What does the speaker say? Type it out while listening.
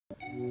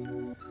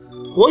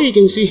what you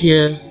can see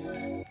here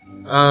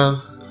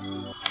are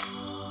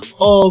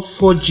all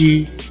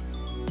 4G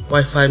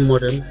Wi-Fi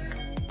modem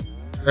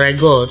that I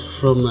got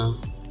from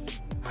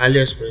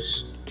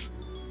AliExpress.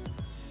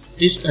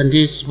 This and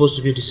this is supposed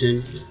to be the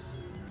same,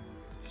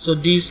 so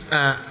these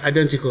are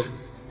identical.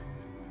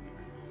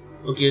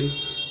 Okay,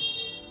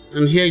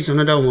 and here is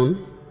another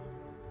one,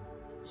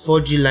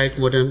 4G Lite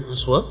modem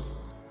as well.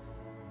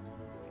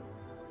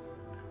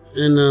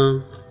 And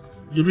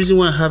the reason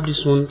why I have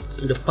this one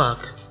in the pack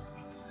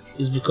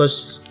is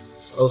because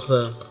of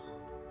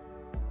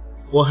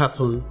what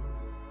happened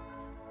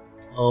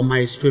or my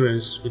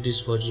experience with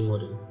this 4G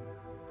modem.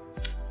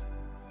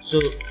 So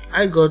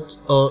I got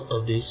all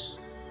of this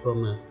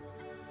from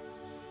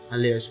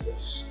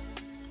AliExpress,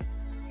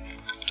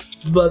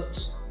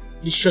 but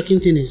the shocking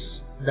thing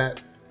is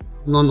that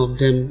none of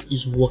them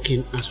is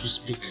working as we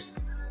speak.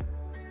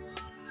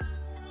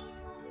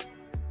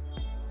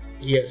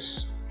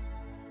 Yes,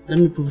 let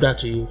me prove that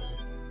to you.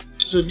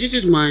 So this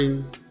is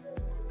my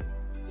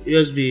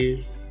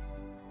USB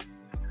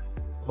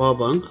power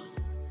bank.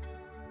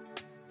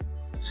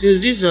 Since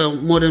these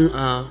modem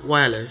are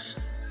wireless,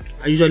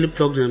 I usually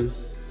plug them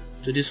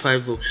to this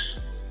 5 volts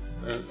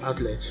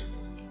outlet.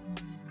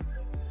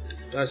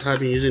 That's how I've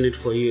been using it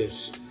for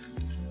years.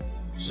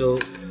 So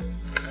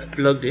I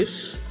plug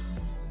this.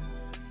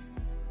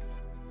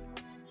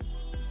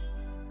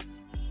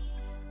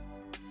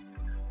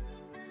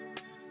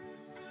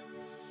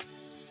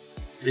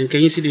 And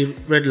can you see the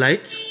red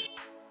light?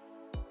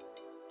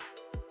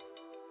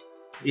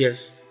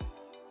 Yes.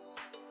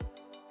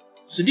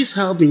 So this is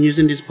how I've been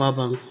using this power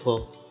bank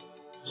for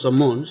some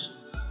months,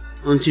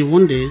 until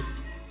one day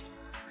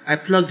I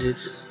plugged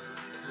it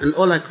and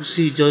all I could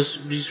see is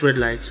just this red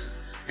light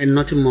and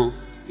nothing more.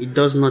 It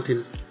does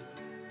nothing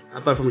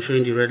apart from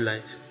showing the red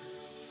light,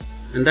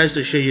 and that's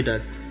to show you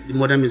that the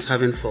modem is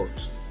having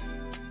fault.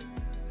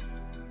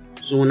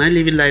 So when I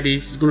leave it like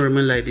this, it's going to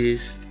remain like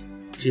this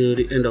till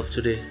the end of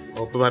today,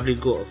 or probably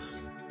go off.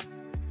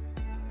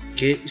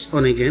 Okay, it's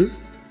on again.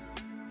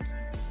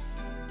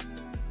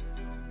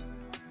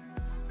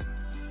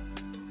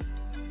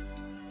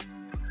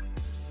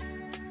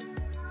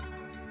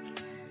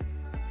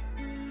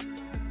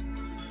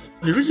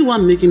 The reason why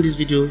I'm making this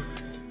video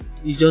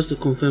is just to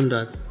confirm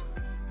that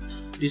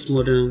this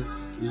modem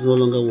is no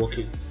longer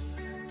working.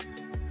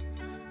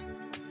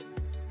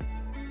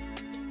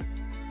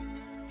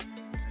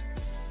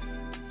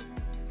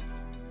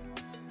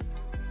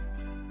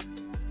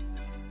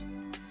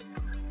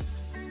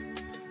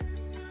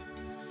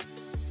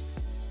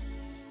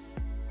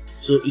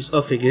 So it's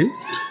off again.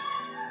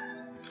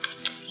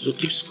 So it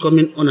keeps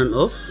coming on and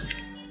off.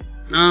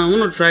 Now I'm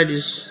gonna try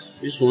this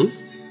one.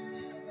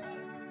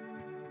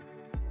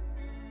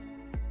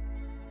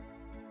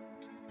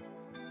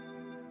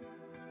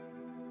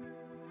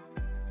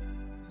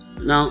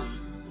 Now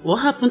what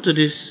happened to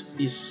this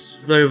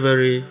is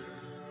very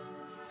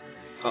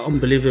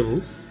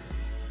unbelievable.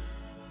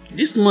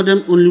 This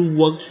modem only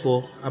worked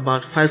for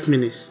about 5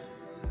 minutes.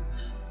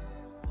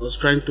 I was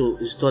trying to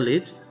install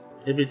it,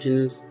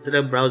 everything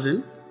started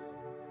browsing,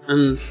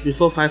 and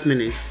before 5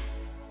 minutes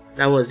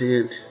that was the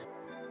end.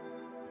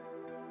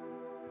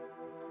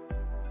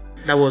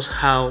 That was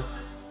how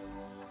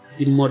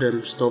the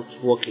modem stopped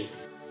working.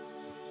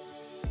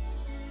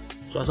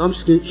 So as I'm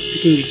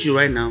speaking with you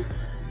right now,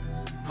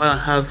 what I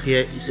have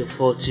here is a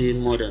faulty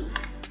modem.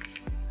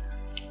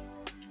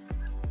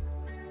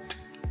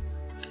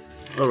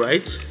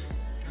 Alright,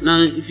 now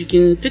if you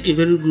can take a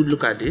very good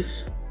look at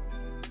this,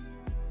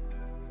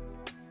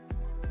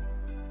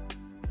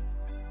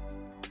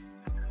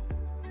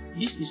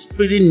 this is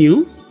pretty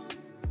new,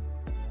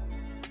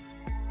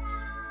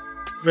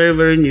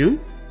 very new.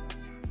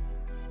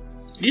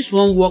 This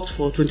one worked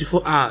for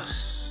 24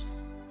 hours.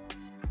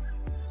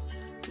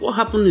 What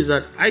happened is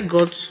that I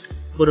got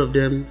both of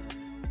them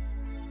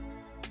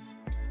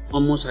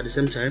almost at the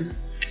same time,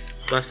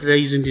 so I started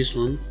using this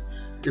one.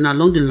 Then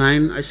along the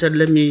line I said,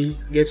 let me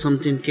get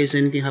something in case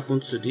anything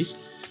happens to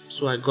this,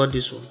 so I got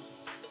this one.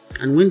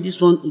 And when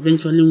this one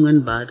eventually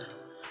went bad,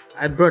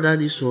 I brought out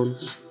this one,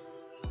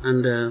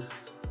 and the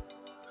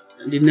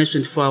next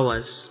 24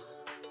 hours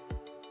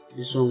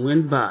this one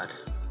went bad,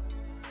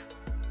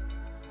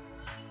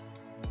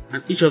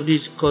 and each of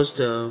these cost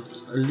at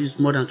least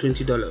more than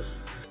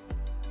 $20.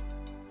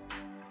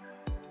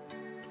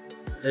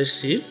 Let's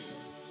see.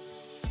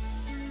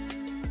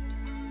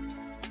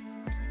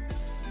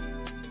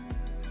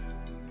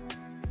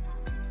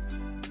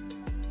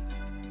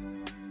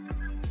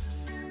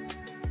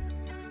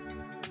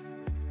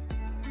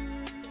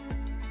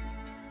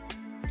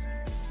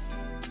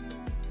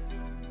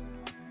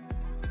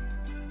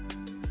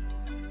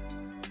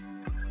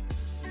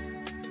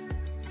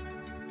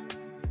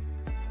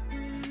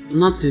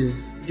 Nothing,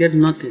 get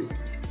nothing.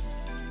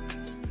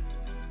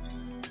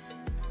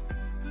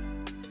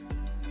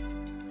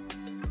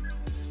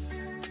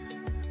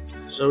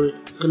 Sorry,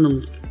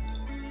 I'm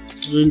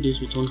doing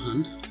this with one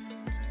hand.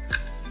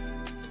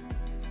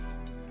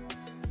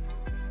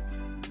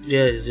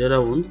 There is the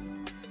other one.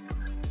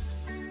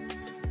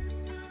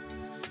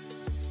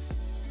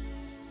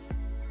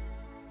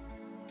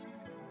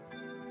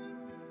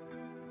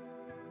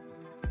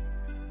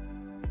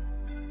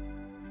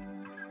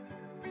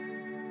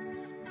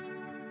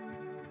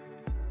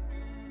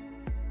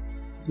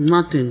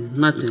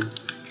 nothing.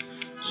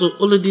 So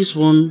only this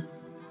one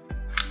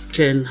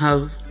can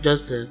have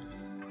just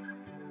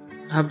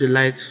have the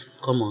light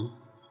come on,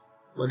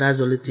 but that's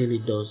the only thing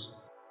it does.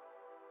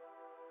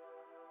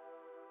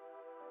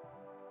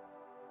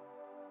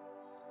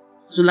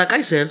 So like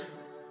I said,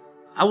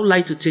 I would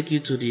like to take you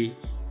to the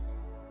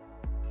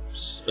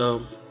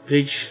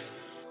page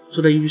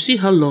so that you will see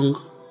how long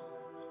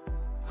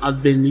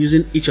I've been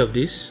using each of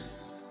these.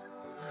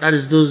 That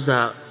is those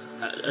that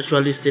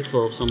actually stayed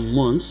for some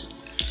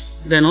months.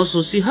 Then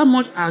also see how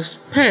much I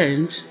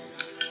spent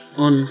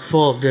on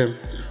 4 of them.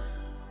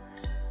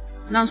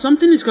 Now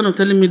something is kind of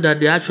telling me that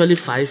they're actually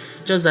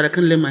 5, just that I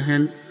can't lay my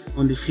hand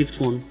on the 5th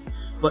one,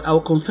 but I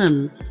will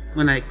confirm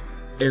when I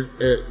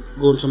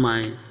go into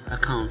my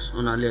account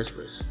on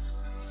AliExpress.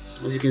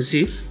 As you can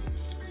see,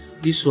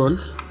 this one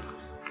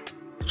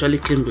actually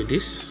came with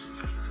this.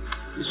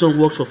 This one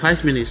worked for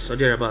 5 minutes or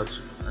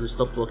thereabouts and it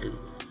stopped working.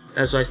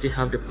 That's why I still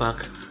have the pack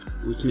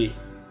with me.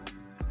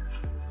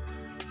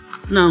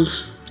 Now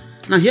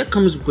here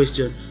comes the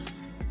question.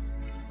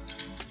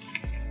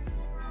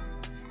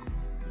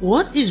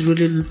 What is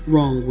really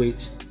wrong with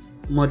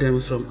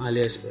modems from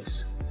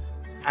AliExpress?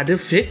 Are they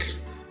fake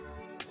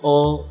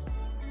or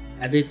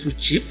are they too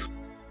cheap?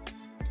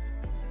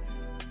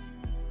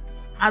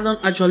 I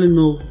don't actually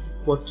know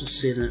what to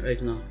say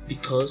right now,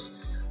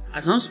 because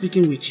as I'm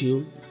speaking with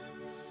you,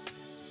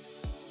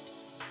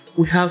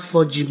 we have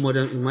 4G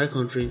modem in my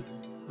country,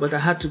 but I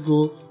had to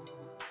go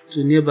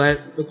to a nearby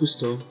local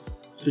store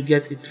to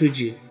get a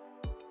 3G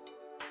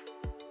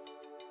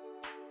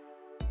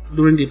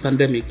during the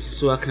pandemic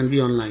so I can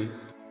be online.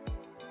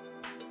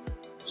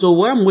 So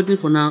what I'm waiting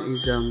for now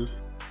is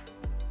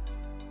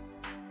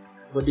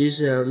for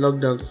this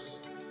lockdown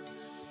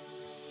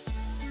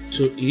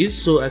to ease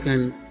so I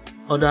can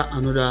order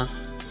another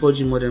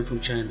 4G modem from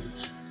China.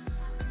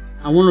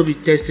 I want to be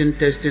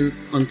testing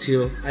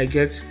until I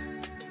get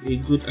a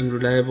good and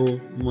reliable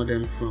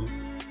modem from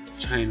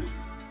China.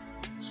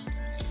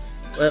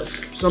 Well,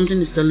 something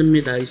is telling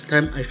me that it's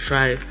time I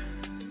try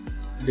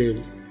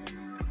the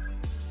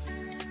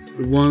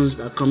ones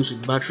that comes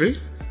with battery.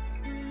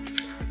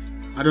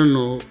 I don't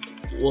know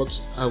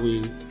what I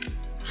will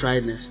try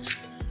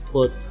next,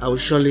 but I will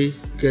surely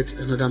get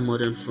another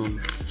modem from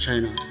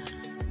China,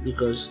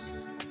 because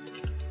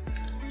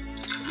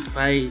if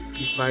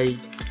I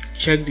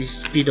check the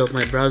speed of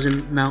my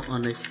browsing now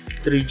on a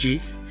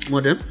 3G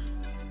modem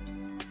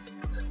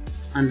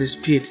and the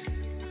speed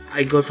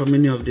I got from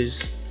any of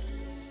these,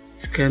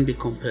 it can be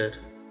compared.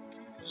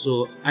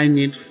 So I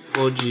need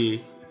 4G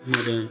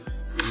modem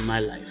in my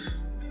life.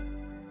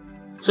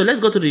 So let's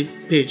go to the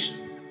page.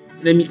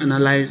 Let me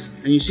analyze,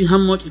 and you see how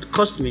much it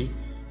cost me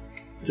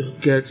to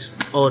get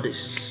all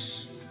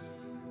this.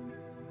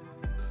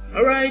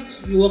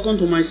 Alright, you're welcome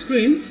to my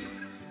screen.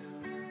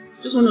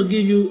 Just want to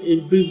give you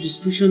a brief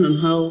description on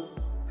how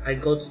I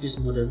got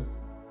this modem.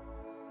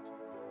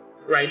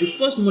 Right, the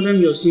first modem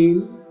you're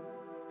seeing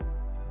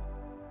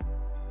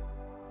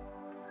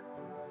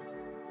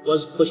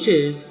was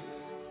purchased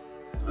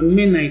on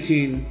May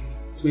 19,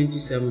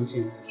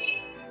 2017.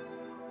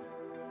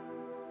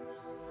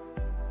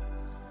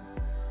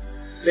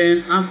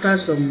 Then after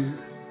some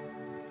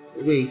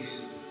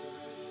weeks,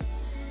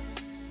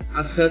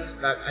 I felt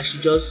that I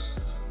should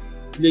just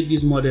make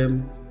this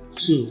modem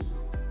 2.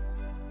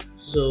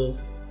 So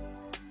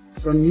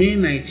from May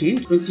 19,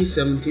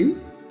 2017,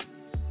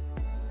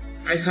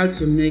 I had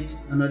to make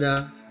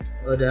another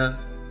order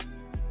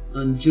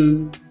on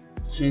June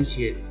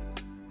 28,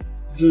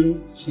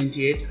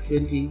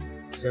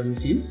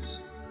 2017.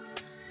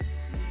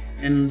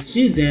 And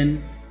since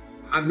then,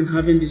 I've been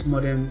having this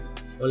modem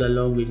all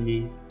along with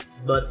me,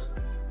 but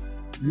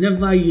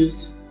never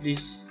used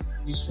this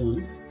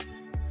one.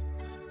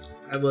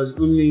 I was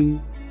only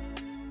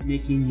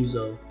making use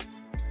of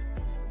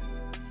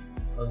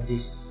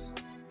this.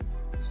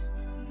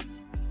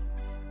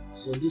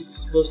 So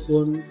this first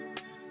one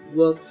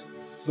worked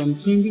from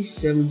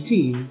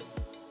 2017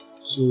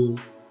 to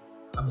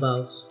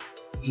about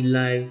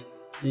July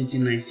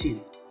 2019.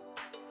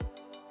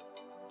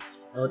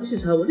 This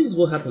is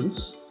what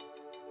happens.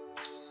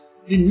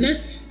 The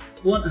next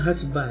one I had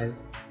to buy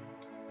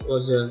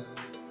was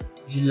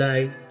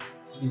July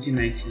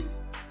 2019,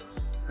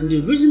 and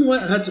the reason why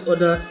I had to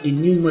order a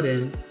new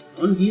modem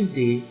on this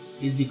day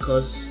is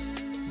because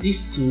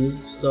these two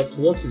stopped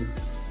working.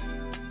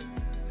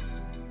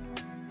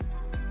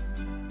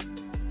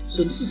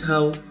 So this is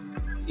how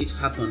it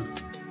happened.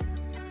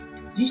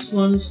 This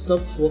one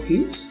stopped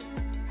working,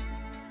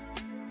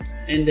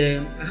 and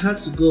I had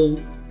to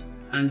go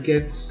and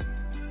get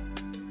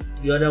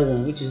the other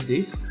one, which is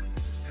this,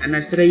 and I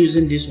started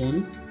using this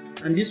one,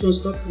 and this one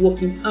stopped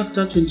working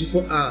after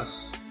 24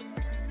 hours.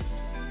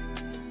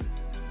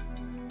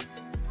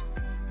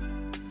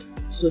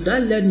 So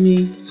that led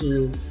me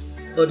to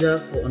order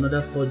for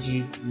another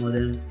 4G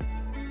modem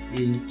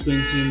in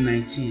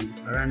 2019,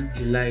 around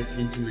July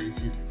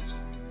 2019.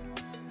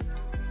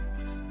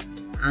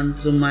 And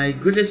to my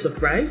greatest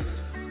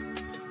surprise,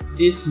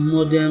 this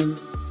modem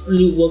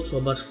only worked for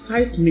about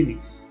 5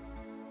 minutes.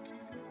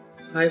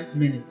 5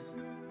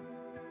 minutes,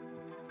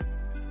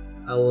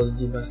 I was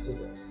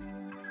devastated.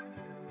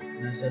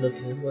 And I said,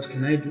 okay, what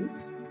can I do?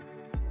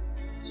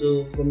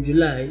 So from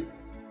July,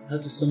 I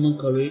had to summon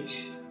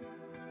courage.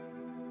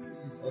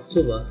 This is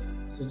October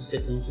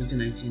 22nd,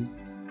 2019.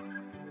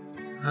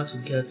 I had to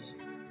get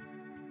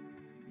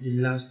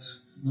the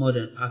last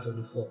modem out of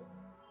the 4.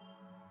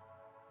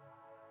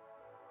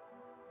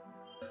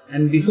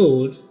 And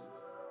behold,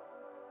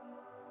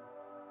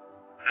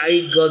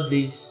 I got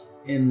this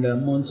in the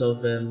month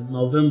of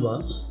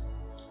November,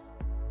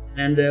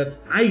 and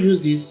I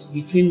used this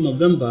between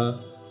November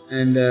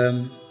and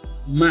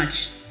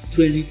March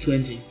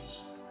 2020,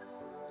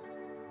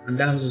 and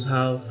that was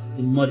how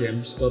the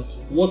modem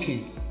stopped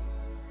working.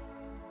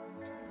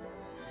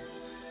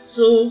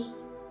 So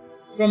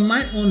from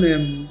my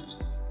own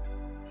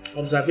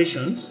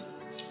observation,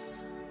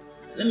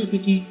 let me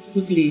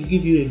quickly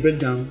give you a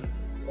breakdown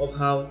of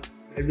how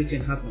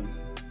everything happened,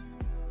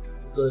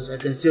 because I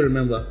can still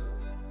remember.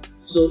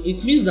 So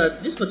it means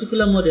that this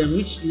particular modem,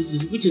 which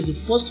is the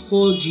first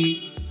 4G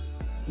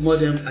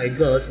modem I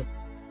got,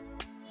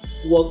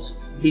 worked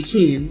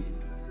between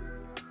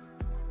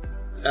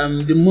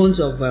the month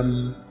of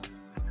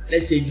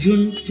let's say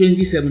June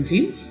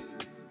 2017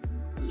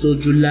 to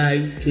July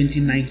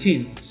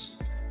 2019.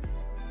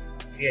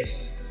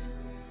 Yes,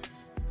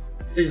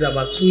 this is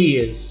about 2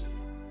 years.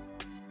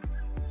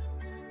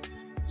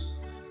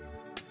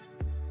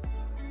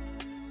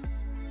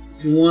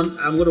 If you want,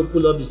 I'm going to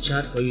pull up the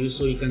chart for you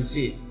so you can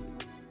see.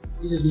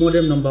 This is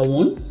modem number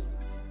 1.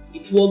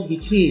 It worked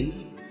between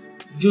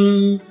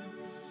June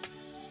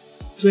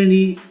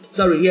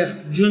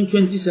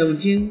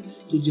 2017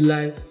 to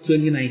July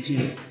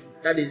 2019.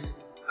 That is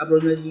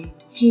approximately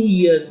 2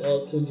 years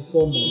or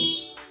 24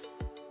 months.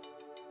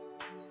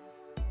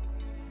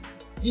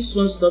 This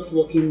one stopped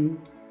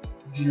working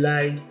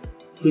July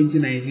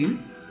 2019.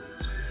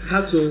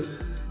 Had to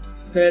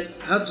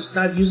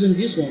start using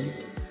this one,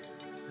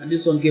 and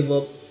this one gave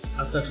up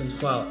after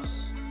 24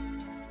 hours.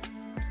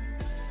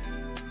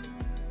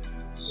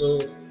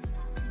 So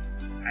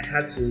I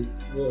had to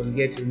go and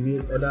get a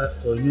new order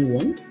for a new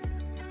one.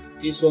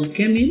 This one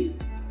came in,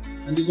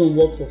 and this one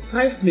worked for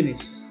 5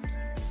 minutes.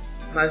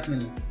 5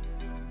 minutes.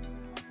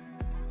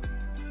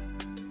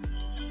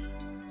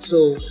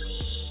 So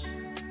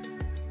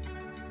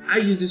I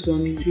used this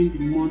one between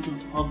the month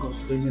of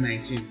August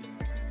 2019,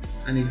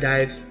 and it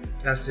died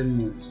that same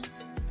month.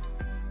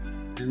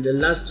 And the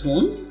last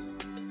one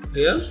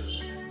here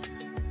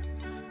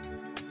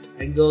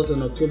I got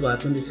on October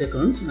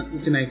 22nd,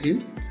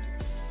 2019,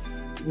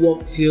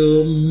 worked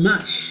till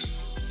March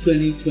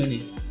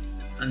 2020,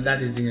 and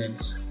that is the end.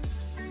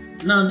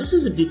 Now this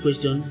is a big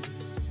question.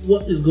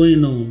 What is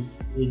going on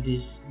with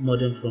this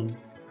modem from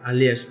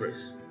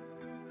AliExpress?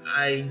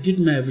 I did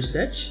my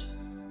research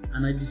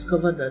and I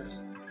discovered that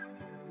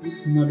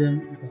this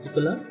modem in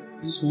particular,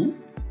 this one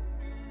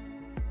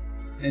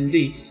and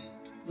this,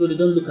 though they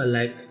don't look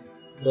alike,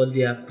 but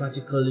they are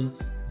practically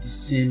the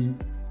same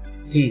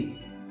thing,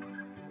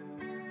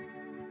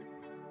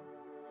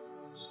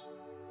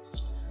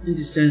 in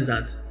the sense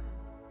that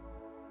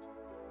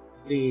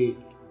the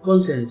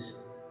content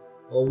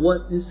or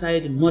what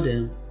inside the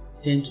modem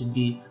tend to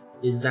be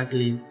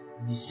exactly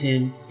the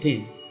same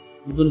thing,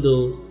 even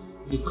though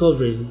the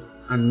covering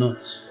are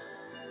not.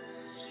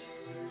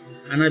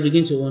 And I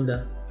begin to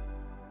wonder,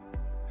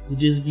 would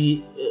this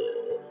be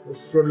a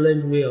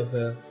fraudulent way of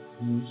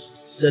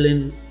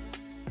selling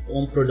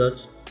one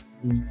product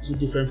in 2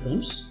 different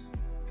forms?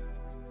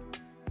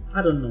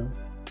 I don't know.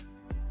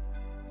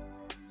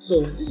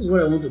 So this is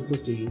what I want to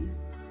prove to you.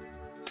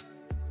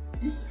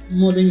 This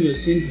modem you're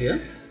seeing here,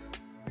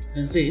 you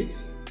can see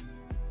it.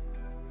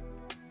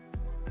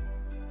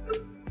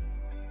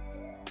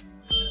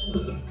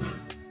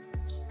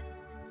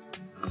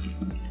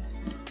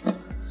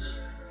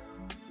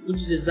 Which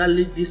is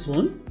exactly this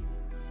one.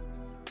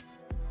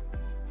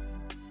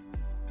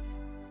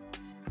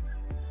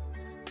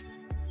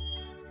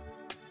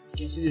 You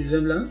can see the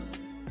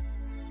resemblance.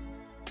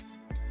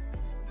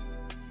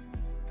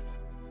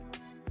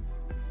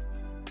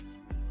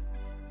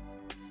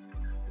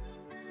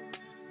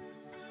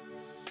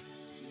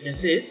 You can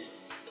see it.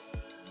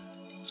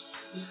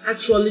 It's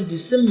actually the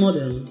same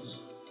modem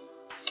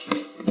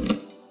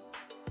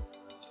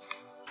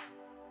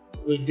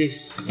with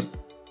this.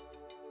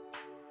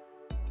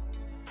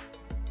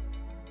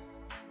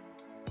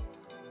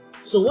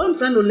 So what I'm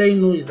trying to let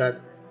you know is that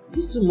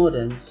these 2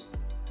 modems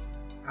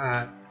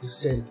are the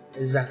same,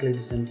 exactly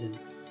the same thing.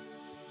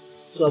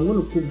 So I'm going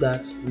to prove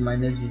that in my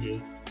next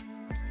video.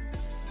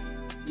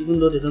 Even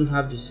though they don't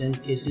have the same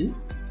casing,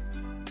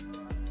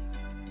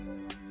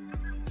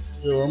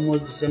 they're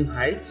almost the same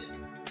height.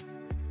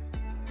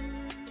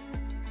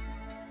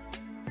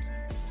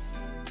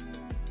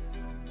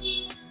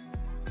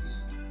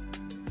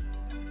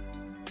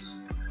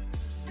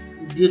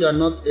 These are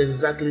not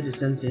exactly the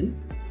same thing.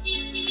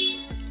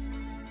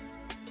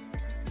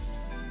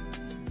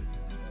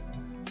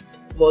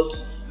 But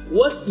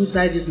what's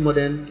inside this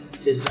modem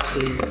is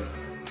exactly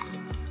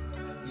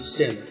the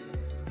same.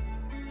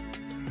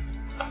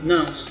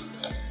 Now,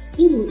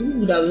 who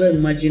would have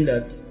imagined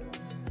that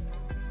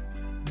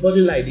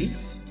body like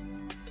this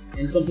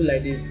and something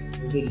like this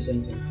will do the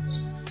same thing?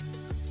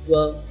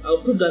 Well,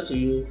 I'll prove that to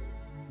you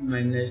in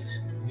my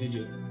next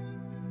video.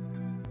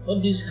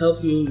 Hope this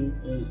help you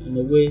in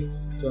a way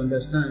to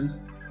understand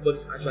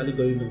what's actually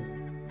going on.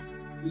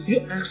 If you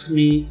ask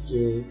me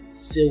to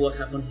say what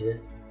happened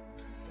here,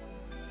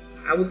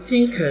 I would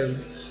think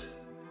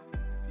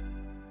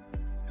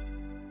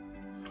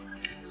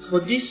for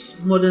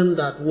this modem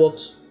that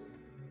works,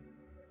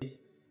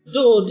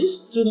 though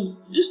these two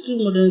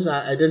modems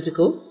are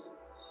identical,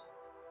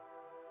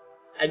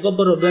 I got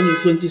both of them in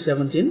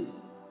 2017.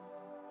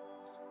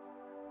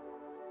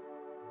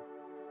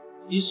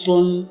 This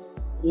one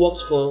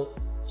worked for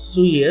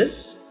 2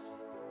 years,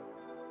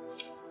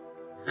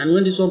 and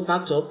when this one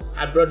packed up,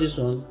 I brought this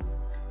one,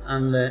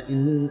 and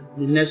in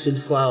the next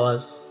 24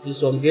 hours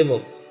this one gave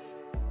up.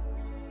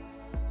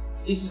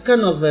 This is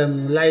kind of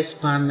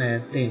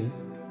lifespan thing.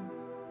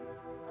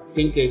 I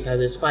think it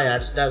has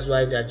expired, that's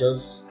why they're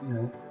just,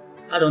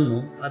 I don't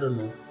know,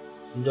 I'm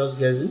just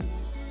guessing.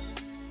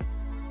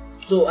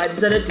 So I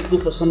decided to go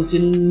for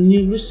something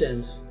new,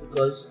 recent,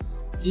 because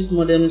these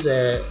modems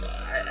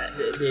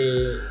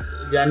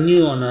they are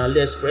new on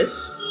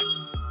AliExpress.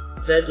 I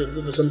decided to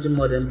go for something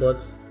modern,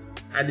 but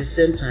at the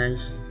same time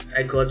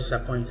I got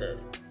disappointed.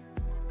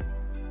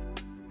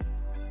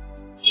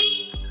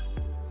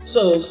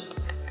 So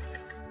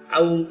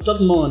I will talk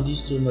more on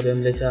these two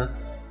modems later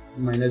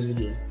in my next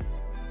video.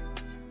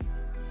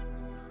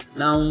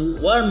 Now,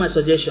 what are my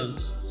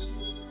suggestions?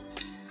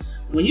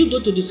 When you go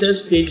to the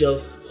sales page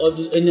of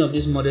any of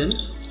these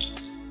modems,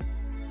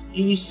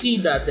 you will see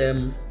that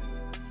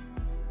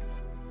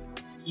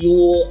you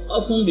will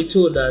often be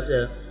told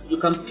that you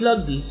can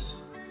plug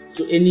this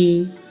to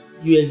any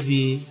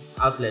USB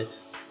outlet.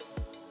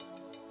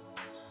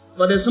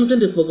 But there's something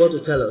they forgot to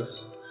tell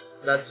us,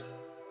 that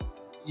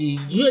the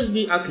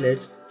USB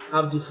outlets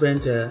have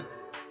different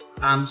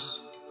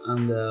amps,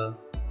 and the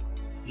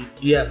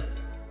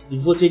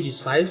voltage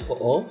is 5 for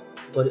all,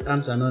 but the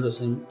amps are not the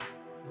same.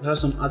 We have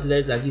some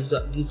outlets that gives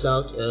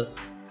out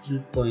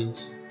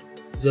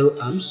 2.0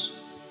 amps.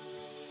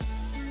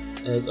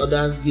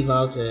 Others give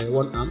out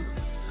 1 amp,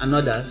 and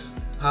others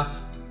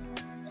half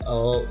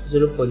or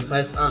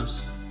 0.5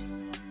 amps.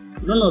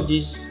 None of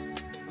these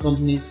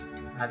companies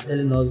are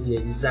telling us the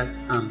exact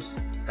amps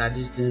that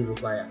this thing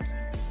require.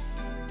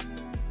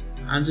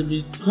 And to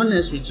be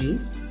honest with you,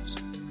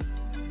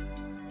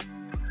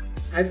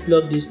 I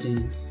plug these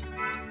things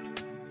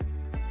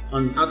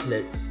on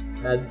outlets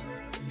that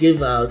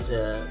give out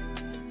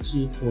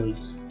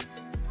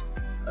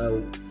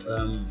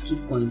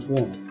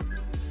 2.1.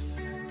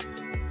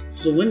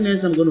 So when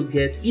next if I'm going to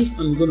get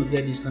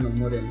this kind of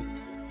modem,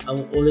 I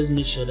will always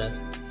make sure that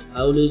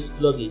I always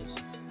plug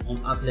it on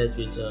outlet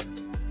with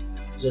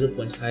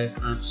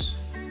 0.5 amps.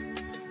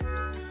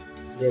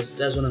 Yes,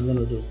 that's what I'm going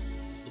to do,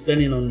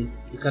 depending on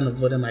the kind of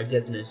modem I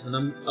get next. And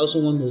I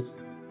also want to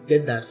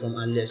get that from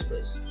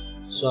AliExpress.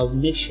 So I'll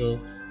make sure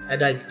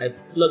either I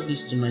plug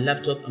this to my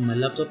laptop and my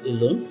laptop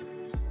alone,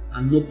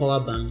 and no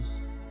power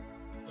banks,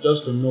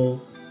 just to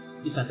know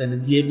if I can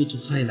be able to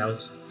find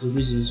out the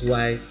reasons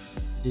why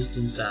these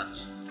things are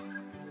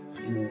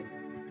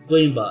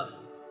going bad.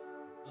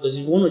 Because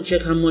if you want to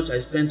check how much I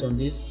spent on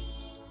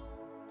this,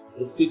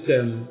 a quick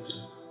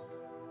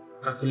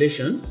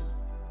calculation,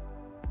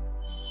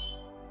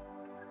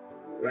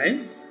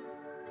 right?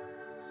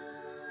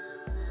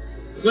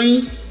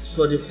 Going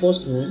for the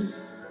first one,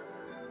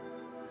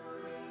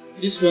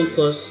 this one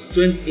costs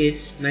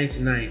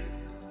 $28.99.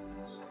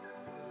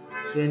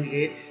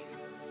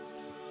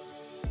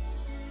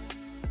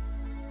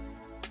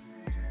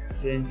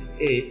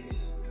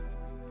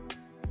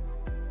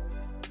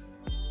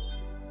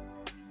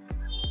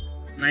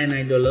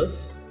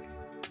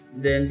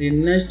 Then the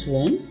next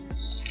one,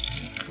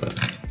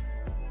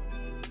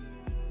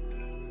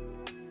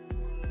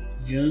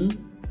 June,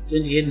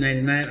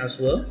 $28.99 as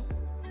well,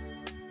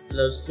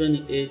 plus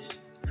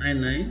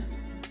 $28.99.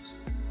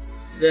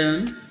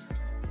 Then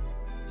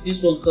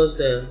this one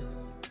costs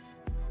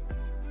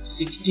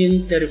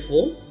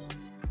 $16.34.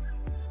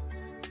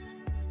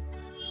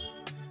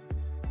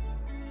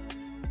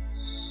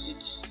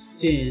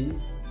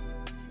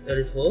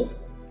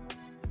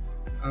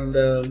 And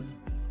the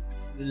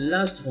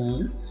last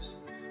one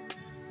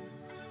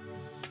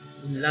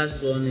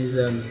is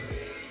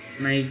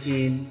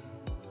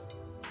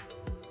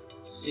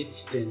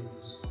 1916.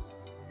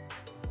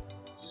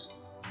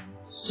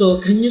 So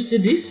can you see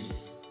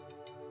this?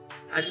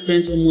 I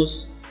spent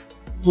almost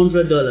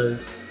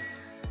 $100,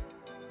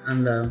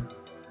 and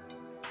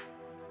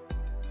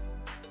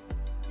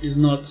it's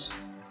not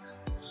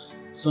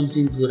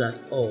something good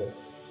at all.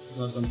 It's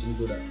not something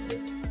good at all.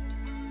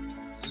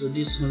 So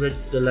this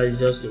 $100 is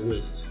just a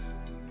waste.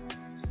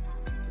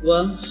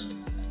 Well,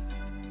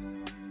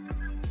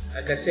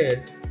 like I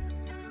said,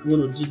 I'm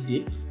going to dig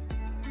deep,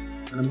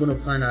 and I'm going to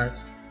find out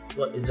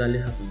what exactly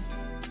happened.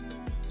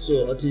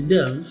 So until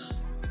then,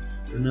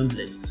 remain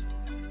blessed,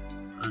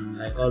 and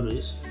like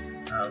always,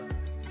 have a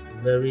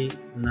very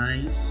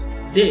nice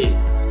day.